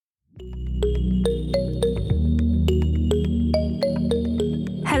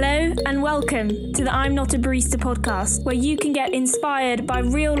and welcome to the I'm Not a Barista podcast, where you can get inspired by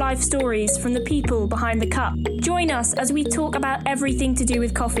real-life stories from the people behind the cup. Join us as we talk about everything to do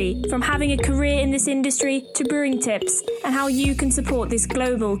with coffee, from having a career in this industry to brewing tips and how you can support this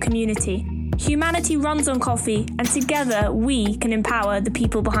global community. Humanity runs on coffee, and together we can empower the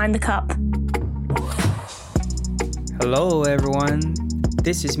people behind the cup. Hello everyone,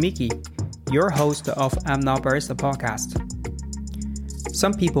 this is Mickey, your host of I'm Not Barista podcast.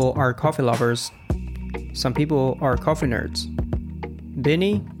 Some people are coffee lovers, some people are coffee nerds.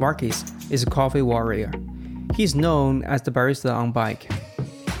 Binny, Varghese, is a coffee warrior. He's known as the Barista on bike.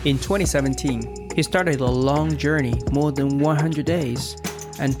 In 2017, he started a long journey, more than 100 days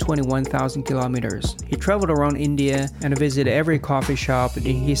and 21,000 kilometers. He traveled around India and visited every coffee shop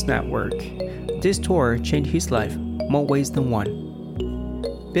in his network. This tour changed his life, more ways than one.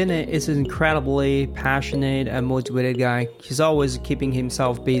 Binny is an incredibly passionate and motivated guy. He's always keeping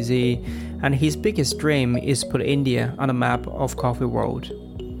himself busy, and his biggest dream is to put India on the map of coffee world.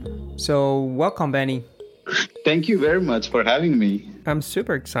 So, welcome, Binny. Thank you very much for having me. I'm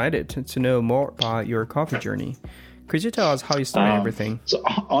super excited to know more about your coffee journey. Could you tell us how you started everything? So,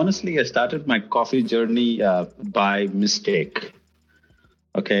 honestly, I started my coffee journey by mistake.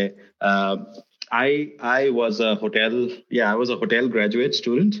 Okay. I was a hotel graduate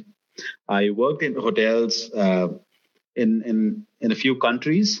student. I worked in hotels in a few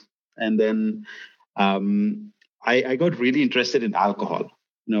countries, and then I got really interested in alcohol.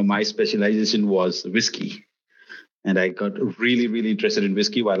 You know, my specialization was whiskey, and I got really, really interested in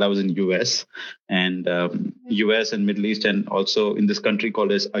whiskey while I was in US and Middle East, and also in this country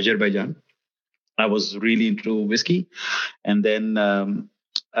called as Azerbaijan. I was really into whiskey, and then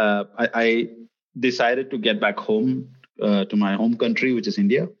I decided to get back home to my home country, which is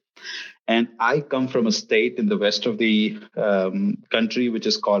India. And I come from a state in the west of the country, which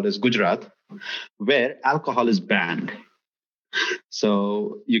is called as Gujarat, where alcohol is banned.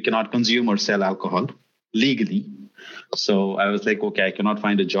 So you cannot consume or sell alcohol legally. So I was like, okay, I cannot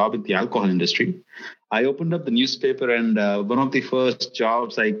find a job in the alcohol industry. I opened up the newspaper, and one of the first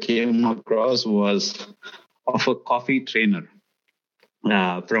jobs I came across was of a coffee trainer.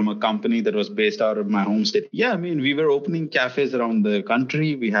 From a company that was based out of my home state. Yeah, I mean, we were opening cafes around the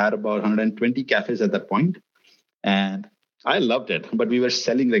country. We had about 120 cafes at that point, and I loved it. But we were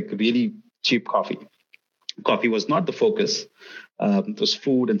selling like really cheap coffee. Coffee was not the focus. It was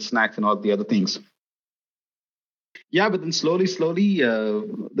food and snacks and all the other things. Yeah, but then slowly,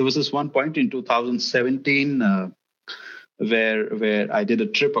 there was this one point in 2017 where I did a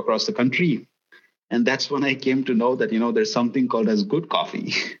trip across the country. And that's when I came to know that, there's something called as good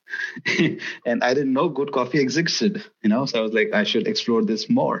coffee. And I didn't know good coffee existed, so I was like, I should explore this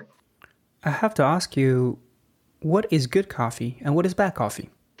more. I have to ask you, what is good coffee and what is bad coffee?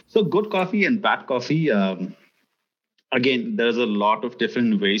 So good coffee and bad coffee, again, there's a lot of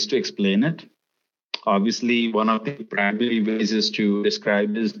different ways to explain it. Obviously, one of the primary ways is to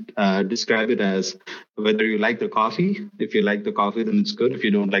describe it as whether you like the coffee. If you like the coffee, then it's good. If you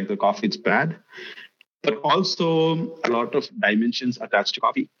don't like the coffee, it's bad. But also a lot of dimensions attached to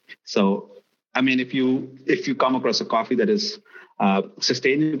coffee. So, I mean, if you come across a coffee that is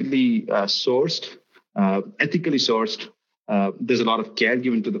sustainably sourced, ethically sourced, there's a lot of care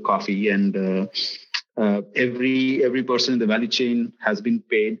given to the coffee, and every person in the value chain has been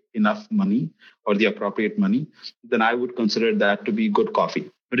paid enough money or the appropriate money, then I would consider that to be good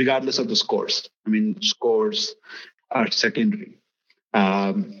coffee, regardless of the scores. I mean, scores are secondary.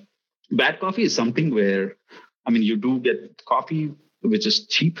 Bad coffee is something where, you do get coffee which is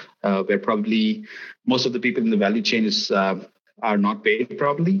cheap, where probably most of the people in the value chain are not paid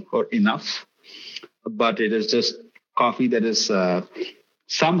properly or enough, but it is just coffee that is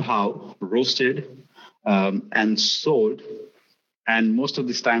somehow roasted and sold, and most of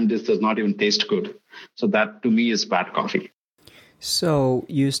this time this does not even taste good. So that to me is bad coffee. So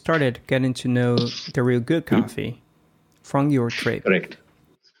you started getting to know the real good coffee from your trip. Correct.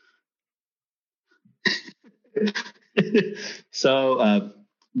 So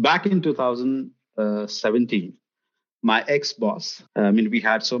back in 2017, my ex-boss, we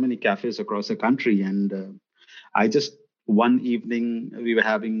had so many cafes across the country, and one evening we were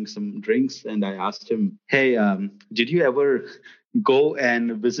having some drinks, and I asked him, hey, did you ever go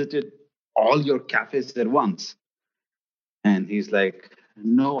and visited all your cafes at once? And he's like,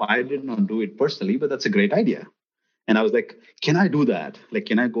 no, I did not do it personally, but that's a great idea. And I was like, can I do that? Like,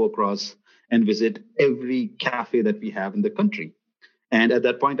 can I go across and visit every cafe that we have in the country? And at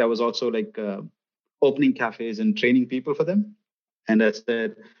that point, I was also like opening cafes and training people for them. And I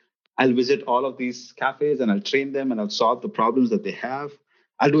said, I'll visit all of these cafes and I'll train them and I'll solve the problems that they have.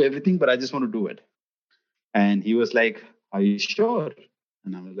 I'll do everything, but I just want to do it. And he was like, are you sure?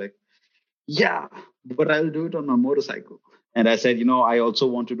 And I was like, yeah, but I'll do it on my motorcycle. And I said, I also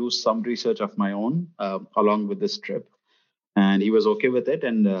want to do some research of my own along with this trip. And he was okay with it.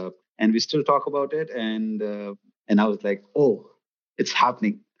 And we still talk about it. And I was like, oh, it's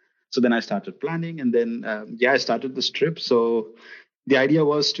happening. So then I started planning, and then I started this trip. So the idea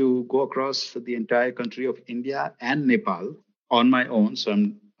was to go across the entire country of India and Nepal on my own. So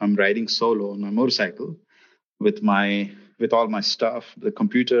I'm riding solo on my motorcycle with all my stuff, the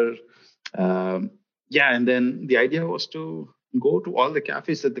computer. And then the idea was to go to all the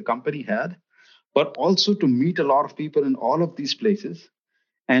cafes that the company had, but also to meet a lot of people in all of these places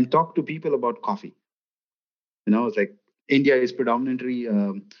and talk to people about coffee. It's like India is predominantly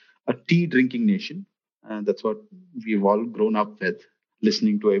a tea drinking nation. And that's what we've all grown up with,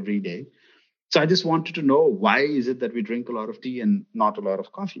 listening to every day. So I just wanted to know, why is it that we drink a lot of tea and not a lot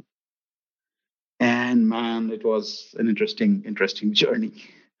of coffee? And man, it was an interesting journey.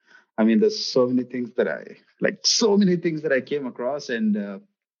 I mean, there's so many things that I came across. And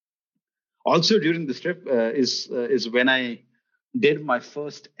also during this trip is when I did my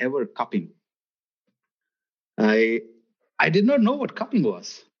first ever cupping. I did not know what cupping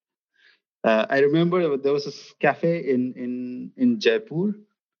was. I remember there was this cafe in Jaipur.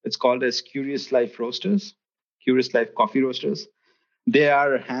 It's called as Curious Life Coffee Roasters. They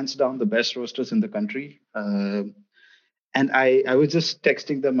are hands down the best roasters in the country. And I was just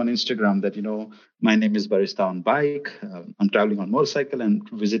texting them on Instagram that, my name is Barista on bike. I'm traveling on motorcycle and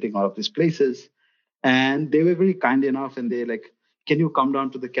visiting all of these places. And they were very kind enough, and they like, can you come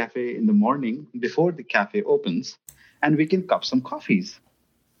down to the cafe in the morning before the cafe opens, and we can cup some coffees?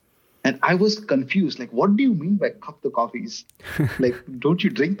 And I was confused. Like, what do you mean by cup the coffees? Like, don't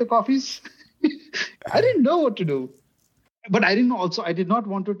you drink the coffees? I didn't know what to do. But I did not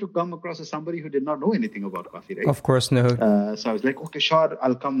want to come across as somebody who did not know anything about coffee, right? Of course, no. So I was like, okay, sure,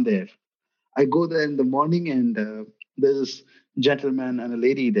 I'll come there. I go there in the morning, and there's this gentleman and a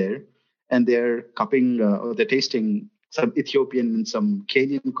lady there, and they're cupping, or they're tasting some Ethiopian and some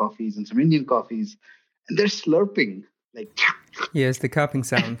Kenyan coffees and some Indian coffees, and they're slurping like. Yes, the cupping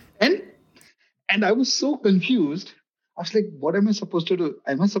sound. And I was so confused. I was like, what am I supposed to do?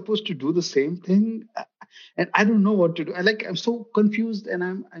 Am I supposed to do the same thing? And I don't know what to do. I'm so confused, and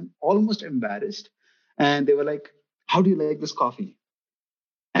I'm almost embarrassed. And they were like, how do you like this coffee?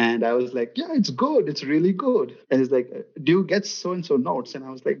 And I was like, yeah, it's good. It's really good. And it's like, do you get so-and-so notes? And I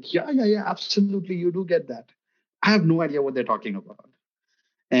was like, yeah, absolutely. You do get that. I have no idea what they're talking about.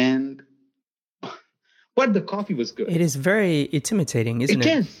 But the coffee was good. It is very intimidating, isn't it?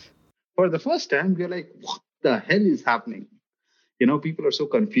 It is. For the first time, we're like, what the hell is happening? People are so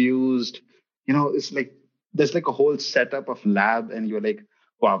confused. It's like, there's like a whole setup of lab, and you're like,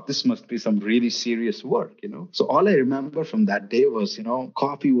 wow, this must be some really serious work, So all I remember from that day was,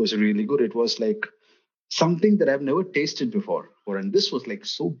 coffee was really good. It was like something that I've never tasted before. And this was like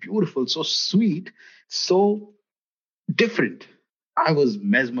so beautiful, so sweet, so different. I was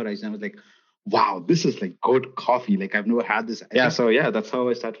mesmerized. I was like, wow, this is like good coffee. Like, I've never had this. Yeah. So yeah, that's how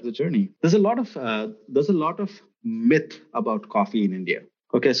I started the journey. There's a lot of myth about coffee in India.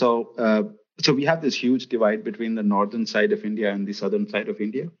 Okay. So we have this huge divide between the northern side of India and the southern side of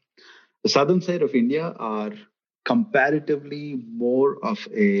India. The southern side of India are comparatively more of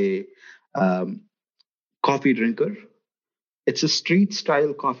a coffee drinker. It's a street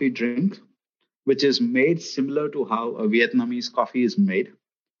style coffee drink, which is made similar to how a Vietnamese coffee is made.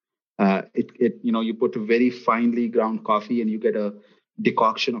 You put a very finely ground coffee, and you get a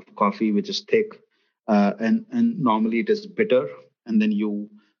decoction of coffee which is thick, and normally it is bitter. And then you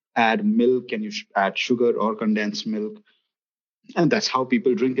add milk, and you add sugar or condensed milk, and that's how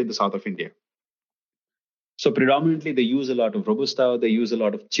people drink in the south of India. So predominantly they use a lot of Robusta, they use a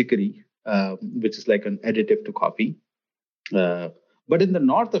lot of chicory, which is like an additive to coffee. But in the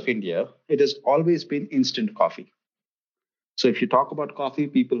north of India, it has always been instant coffee. So if you talk about coffee,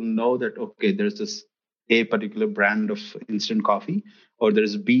 people know that, okay, there's this A particular brand of instant coffee, or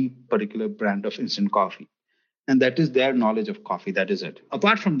there's B particular brand of instant coffee. And that is their knowledge of coffee. That is it.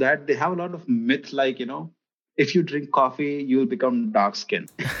 Apart from that, they have a lot of myth, like, if you drink coffee, you'll become dark skinned.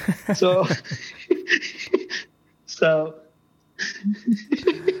 So,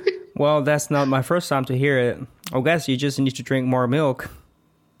 Well, that's not my first time to hear it. I guess you just need to drink more milk.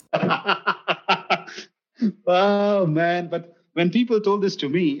 Oh, man. But when people told this to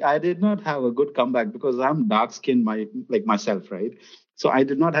me, I did not have a good comeback, because I'm dark skinned like myself, right? So I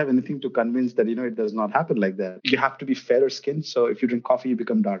did not have anything to convince that, it does not happen like that. You have to be fairer skinned. So if you drink coffee, you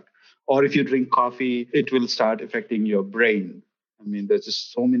become dark. Or if you drink coffee, it will start affecting your brain. I mean, there's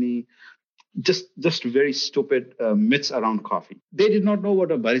just so many just very stupid myths around coffee. They did not know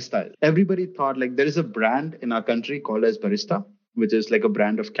what a barista is. Everybody thought like there is a brand in our country called as Barista, which is like a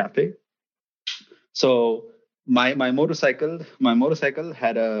brand of cafe. So my motorcycle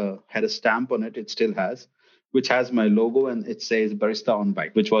had a stamp on it. It still has, which has my logo and it says Barista on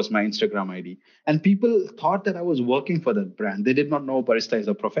bike, which was my Instagram ID. And people thought that I was working for that brand. They did not know barista is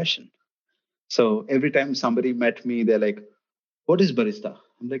a profession. So every time somebody met me, they're like, "What is barista?"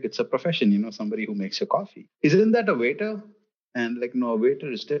 I'm like, "It's a profession, somebody who makes your coffee." Isn't that a waiter? And like, no, a waiter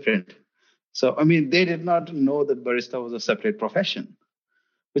is different. So I mean, they did not know that barista was a separate profession,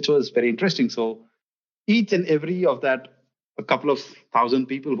 which was very interesting. So each and every of that, a couple of thousand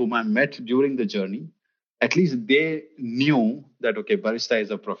people whom I met during the journey, at least they knew that, okay, barista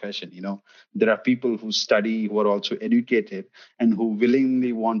is a profession. There are people who study, who are also educated, and who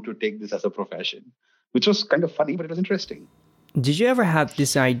willingly want to take this as a profession, which was kind of funny, but it was interesting. Did you ever have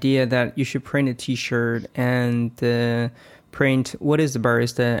this idea that you should print a T-shirt and print "What is the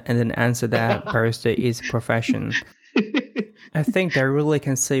barista?" and then answer that barista is a profession? I think that really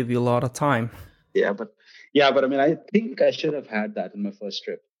can save you a lot of time. Yeah, but I mean, I think I should have had that in my first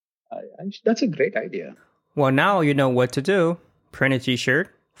trip. That's a great idea. Well, now you know what to do. Print a T-shirt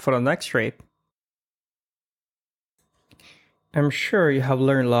for the next trip. I'm sure you have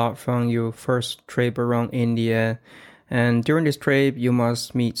learned a lot from your first trip around India. And during this trip, you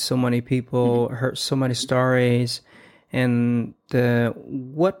must meet so many people, heard so many stories. And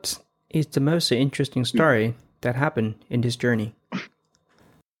what is the most interesting story that happened in this journey?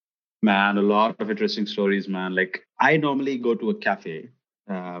 Man, a lot of interesting stories, man. Like I normally go to a cafe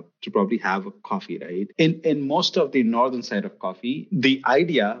to probably have a coffee, right? In most of the northern side of coffee, the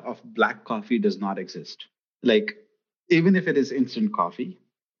idea of black coffee does not exist. Like even if it is instant coffee,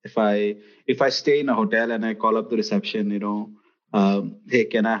 if I stay in a hotel and I call up the reception, hey,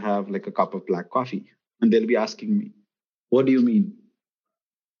 can I have like a cup of black coffee? And they'll be asking me, what do you mean?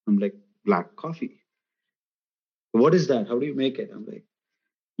 I'm like, black coffee. What is that? How do you make it? I'm like,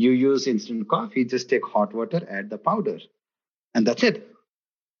 you use instant coffee, just take hot water, add the powder, and that's it.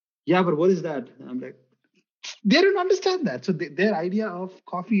 Yeah, but what is that? I'm like, they don't understand that. So their idea of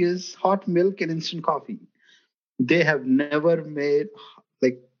coffee is hot milk and instant coffee. They have never made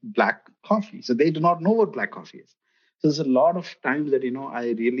like black coffee. So they do not know what black coffee is. So there's a lot of times that,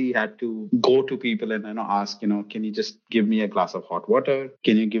 I really had to go to people and, ask, can you just give me a glass of hot water?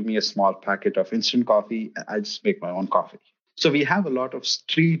 Can you give me a small packet of instant coffee? I just make my own coffee. So we have a lot of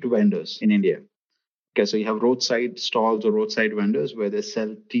street vendors in India. Okay, so you have roadside stalls or roadside vendors where they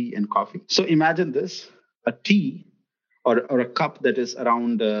sell tea and coffee. So imagine this, a tea or a cup that is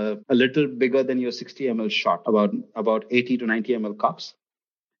around a little bigger than your 60 ml shot, about 80 to 90 ml cups.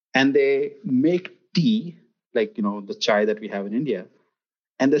 And they make tea, like, the chai that we have in India,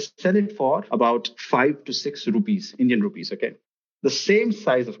 and they sell it for about 5 to 6 rupees, Indian rupees, okay? The same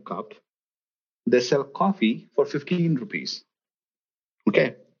size of cup, they sell coffee for 15 rupees,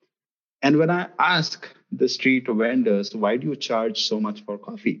 okay? And when I ask the street vendors, why do you charge so much for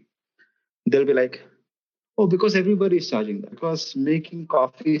coffee? They'll be like, oh, because everybody is charging that. Because making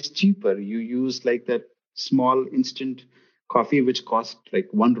coffee is cheaper. You use like that small instant coffee, which costs like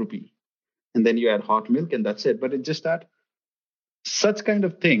 1 rupee. And then you add hot milk and that's it. But it's just that such kind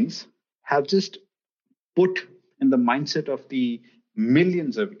of things have just put in the mindset of the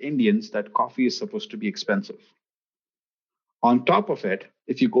millions of Indians that coffee is supposed to be expensive. On top of it,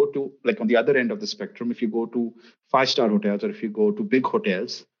 if you go to, like on the other end of the spectrum, if you go to 5-star hotels or if you go to big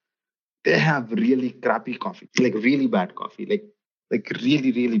hotels, they have really crappy coffee, like really bad coffee, like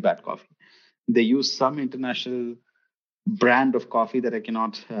really, really bad coffee. They use some international brand of coffee that I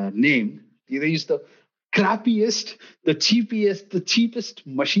cannot name. They use the crappiest, the cheapest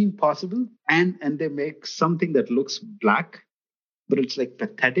machine possible, and they make something that looks black, but it's like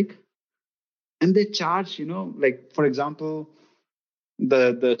pathetic. And they charge, like for example,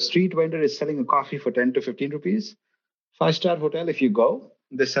 the street vendor is selling a coffee for 10 to 15 rupees. 5-star hotel, if you go,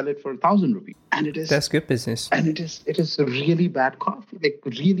 they sell it for 1,000 rupees. And that's good business. And it is a really bad coffee, like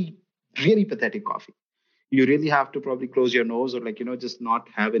really, really pathetic coffee. You really have to probably close your nose or just not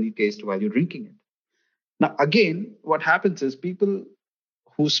have any taste while you're drinking it. Now, again, what happens is people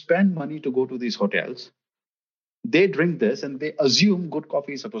who spend money to go to these hotels, they drink this and they assume good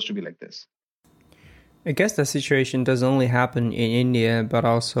coffee is supposed to be like this. I guess the situation doesn't only happen in India, but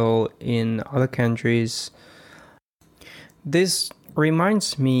also in other countries. This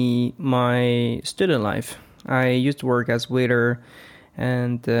reminds me my student life. I used to work as waiter,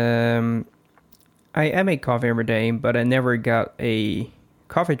 and I make coffee every day, but I never got a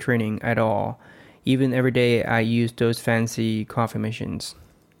coffee training at all. Even every day I use those fancy coffee machines.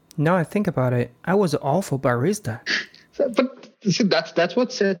 Now I think about it, I was an awful barista. But see, that's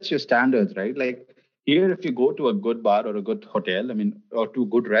what sets your standards, right? Like here, if you go to a good bar or a good hotel, I mean, or to a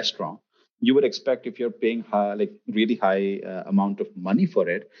good restaurant, you would expect if you're paying high, like really high amount of money for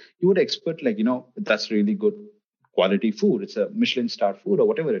it, you would expect like that's really good quality food. It's a Michelin star food or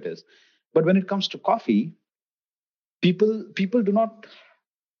whatever it is. But when it comes to coffee, people do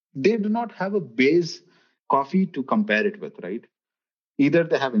not have a base coffee to compare it with, right? Either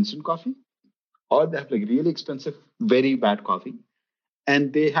they have instant coffee or they have like really expensive, very bad coffee,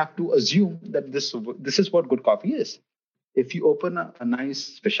 and they have to assume that this is what good coffee is. If you open a nice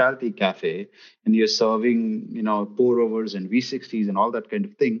specialty cafe and you're serving, pour overs and V60s and all that kind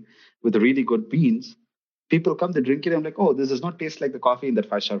of thing with really good beans, people come, they drink it, and I'm like, oh, this does not taste like the coffee in that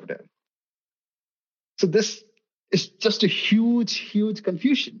five-star hotel. So this is just a huge, huge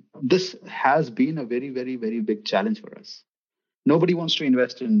confusion. This has been a very, very, very big challenge for us. Nobody wants to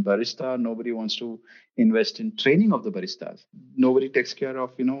invest in barista. Nobody wants to invest in training of the baristas. Nobody takes care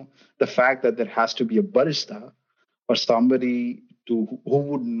of, the fact that there has to be a barista or somebody who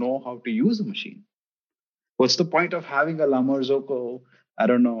would know how to use a machine. What's the point of having a La Marzocco, I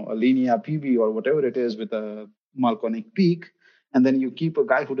don't know, a Linea PB or whatever it is with a Malconic peak, and then you keep a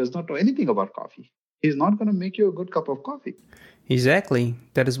guy who does not know anything about coffee? He's not going to make you a good cup of coffee. Exactly.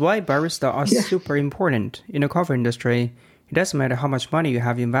 That is why baristas are super important in the coffee industry. It doesn't matter how much money you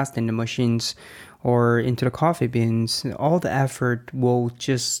have invested in the machines or into the coffee beans. All the effort will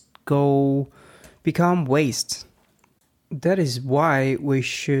just become waste. That is why we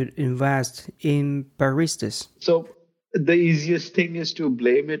should invest in baristas. So the easiest thing is to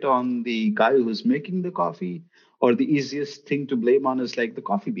blame it on the guy who's making the coffee, or the easiest thing to blame on is like the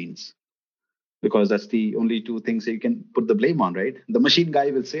coffee beans, because that's the only two things that you can put the blame on, right? The machine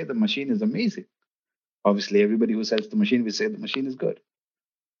guy will say the machine is amazing. Obviously, everybody who sells the machine will say the machine is good.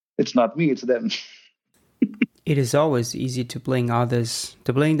 It's not me, it's them. It is always easy to blame others,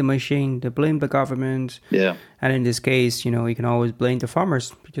 to blame the machine, to blame the government. Yeah. And in this case, you can always blame the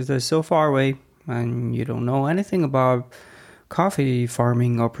farmers because they're so far away and you don't know anything about coffee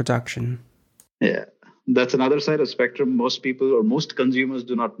farming or production. Yeah. That's another side of spectrum most people or most consumers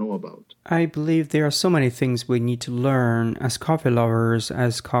do not know about. I believe there are so many things we need to learn as coffee lovers,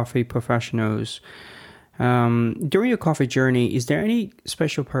 as coffee professionals. During your coffee journey, is there any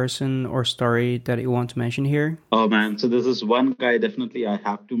special person or story that you want to mention here? Oh man, so this is one guy definitely I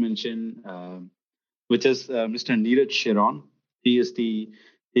have to mention, which is Mr. Neeraj Sharon.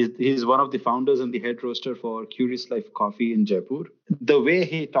 He's one of the founders and the head roaster for Curious Life Coffee in Jaipur. The way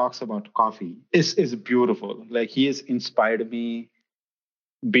he talks about coffee is beautiful. Like he has inspired me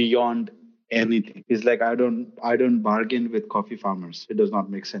beyond anything. He's like, I don't bargain with coffee farmers. It does not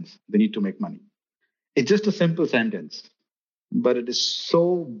make sense. They need to make money. It's just a simple sentence, but it is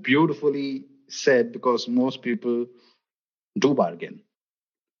so beautifully said because most people do bargain.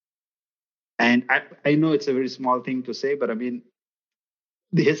 And I know it's a very small thing to say, but I mean,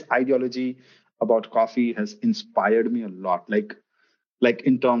 his ideology about coffee has inspired me a lot. Like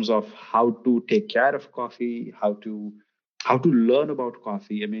in terms of how to take care of coffee, how to learn about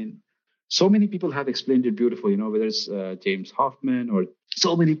coffee. I mean, so many people have explained it beautifully, whether it's James Hoffman, or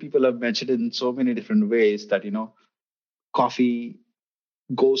so many people have mentioned it in so many different ways that, coffee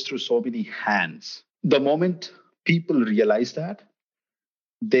goes through so many hands. The moment people realize that,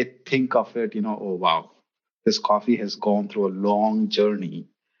 they think of it, oh, wow, this coffee has gone through a long journey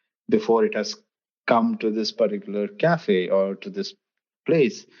before it has come to this particular cafe or to this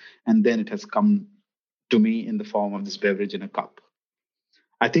place. And then it has come to me in the form of this beverage in a cup.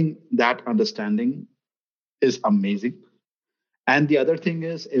 I think that understanding is amazing. And the other thing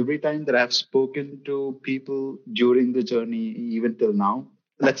is, every time that I've spoken to people during the journey, even till now,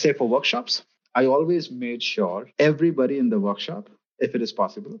 let's say for workshops, I always made sure everybody in the workshop, if it is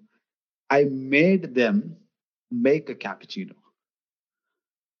possible, I made them make a cappuccino.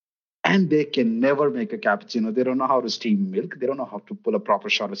 And they can never make a cappuccino. They don't know how to steam milk. They don't know how to pull a proper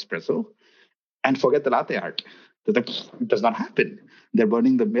shot espresso. And forget the latte art. It does not happen. They're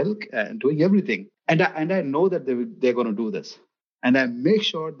burning the milk and doing everything. And I know that they're going to do this. And I make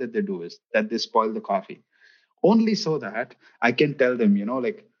sure that they do this, that they spoil the coffee. Only so that I can tell them,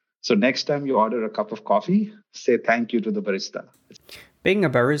 so next time you order a cup of coffee, say thank you to the barista. Being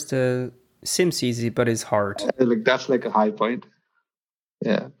a barista seems easy, but it's hard. That's like a high point.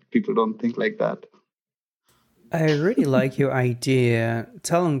 Yeah, people don't think like that. I really like your idea,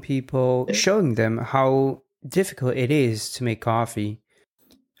 telling people, showing them how difficult it is to make coffee.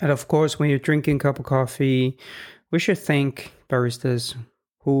 And of course, when you're drinking a cup of coffee, we should thank baristas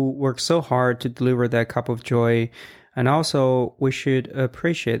who work so hard to deliver that cup of joy. And also, we should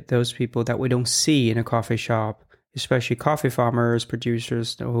appreciate those people that we don't see in a coffee shop, especially coffee farmers,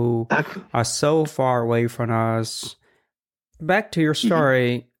 producers who are so far away from us. Back to your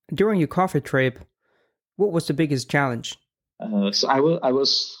story, during your coffee trip, what was the biggest challenge? So I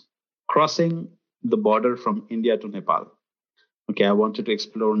was crossing the border from India to Nepal. Okay, I wanted to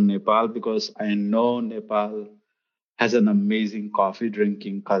explore Nepal because I know Nepal has an amazing coffee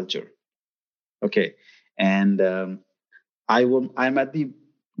drinking culture. Okay, and I'm at the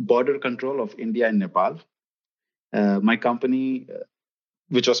border control of India and Nepal. My company,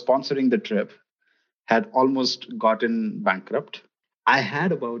 which was sponsoring the trip, had almost gotten bankrupt. I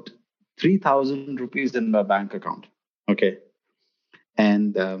had about 3,000 rupees in my bank account. Okay.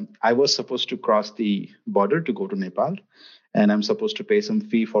 And I was supposed to cross the border to go to Nepal. And I'm supposed to pay some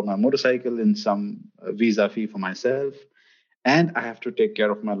fee for my motorcycle and some visa fee for myself. And I have to take care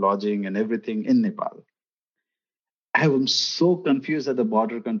of my lodging and everything in Nepal. I was so confused at the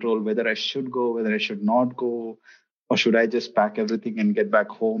border control, whether I should go, whether I should not go, or should I just pack everything and get back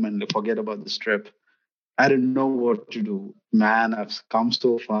home and forget about this trip? I didn't know what to do. Man, I've come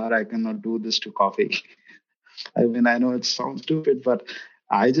so far. I cannot do this to coffee. I mean, I know it sounds stupid, but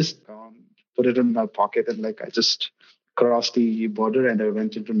I just put it in my pocket and I just crossed the border and I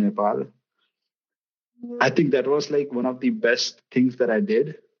went into Nepal. I think that was one of the best things that I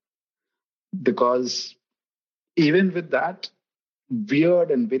did, because even with that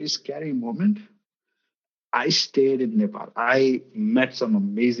weird and very scary moment, I stayed in Nepal. I met some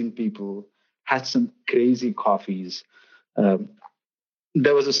amazing people, had some crazy coffees.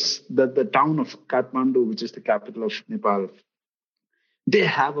 There was the town of Kathmandu, which is the capital of Nepal. They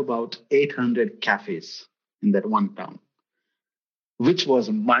have about 800 cafes in that one town, which was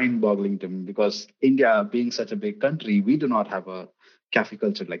mind-boggling to me, because India, being such a big country, we do not have a cafe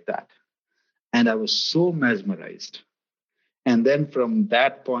culture like that. And I was so mesmerized. And then from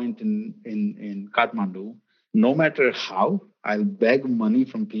that point in Kathmandu, no matter how, I'll beg money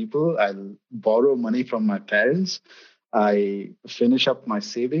from people, I'll borrow money from my parents, I finish up my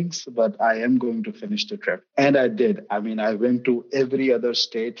savings, but I am going to finish the trip. And I did. I mean, I went to every other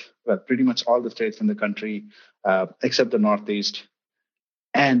state, well, pretty much all the states in the country, except the Northeast.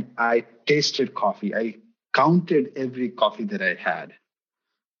 And I tasted coffee. I counted every coffee that I had.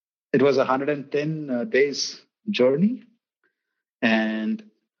 It was a 110 days journey. And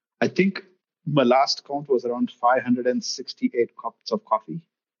I think my last count was around 568 cups of coffee.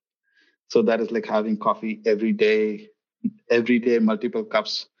 So that is having coffee every day, multiple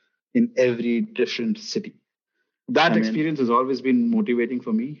cups in every different city. That experience has always been motivating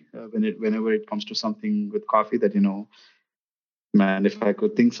for me whenever it comes to something with coffee, that, man, if I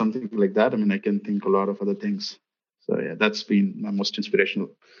could think something like that, I can think a lot of other things. So yeah, that's been my most inspirational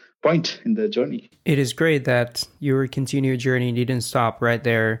point in the journey. It is great that your continued journey didn't stop right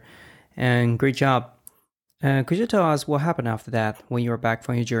there, and great job. Could you tell us what happened after that when you were back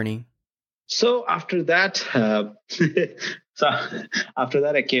from your journey? So after that, I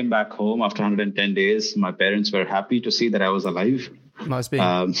came back home after 110 days. My parents were happy to see that I was alive. Must be.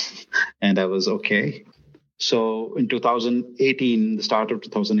 And I was okay. So in 2018, the start of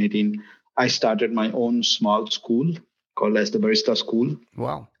 2018, I started my own small school called as the Barista School.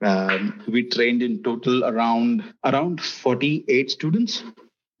 Wow. We trained in total around 48 students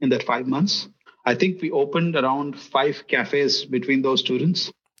in that 5 months. I think we opened around 5 cafes between those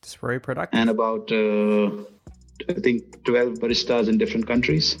students. It's very productive. And about, I think, 12 baristas in different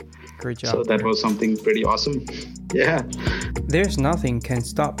countries. Great job. So that was something pretty awesome. Yeah. There's nothing can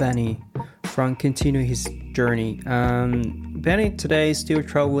stop Benny from continuing his journey. Benny today is still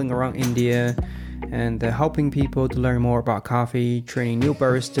traveling around India and helping people to learn more about coffee, training new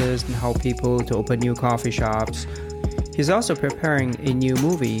baristas, and help people to open new coffee shops. He's also preparing a new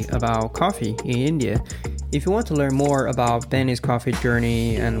movie about coffee in India. If you want to learn more about Benny's coffee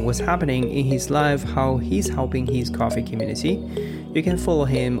journey and what's happening in his life, how he's helping his coffee community, you can follow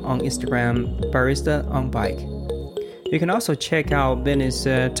him on Instagram, Barista on Bike. You can also check out Benny's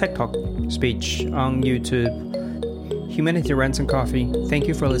TED Talk speech on YouTube, Humanity Rants and Coffee. Thank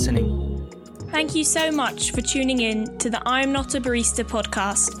you for listening. Thank you so much for tuning in to the I'm Not a Barista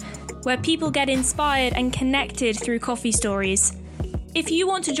podcast, where people get inspired and connected through coffee stories. If you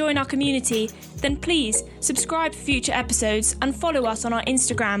want to join our community, then please subscribe for future episodes and follow us on our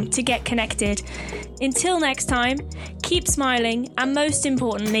Instagram to get connected. Until next time, keep smiling and most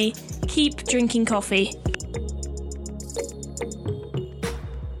importantly, keep drinking coffee.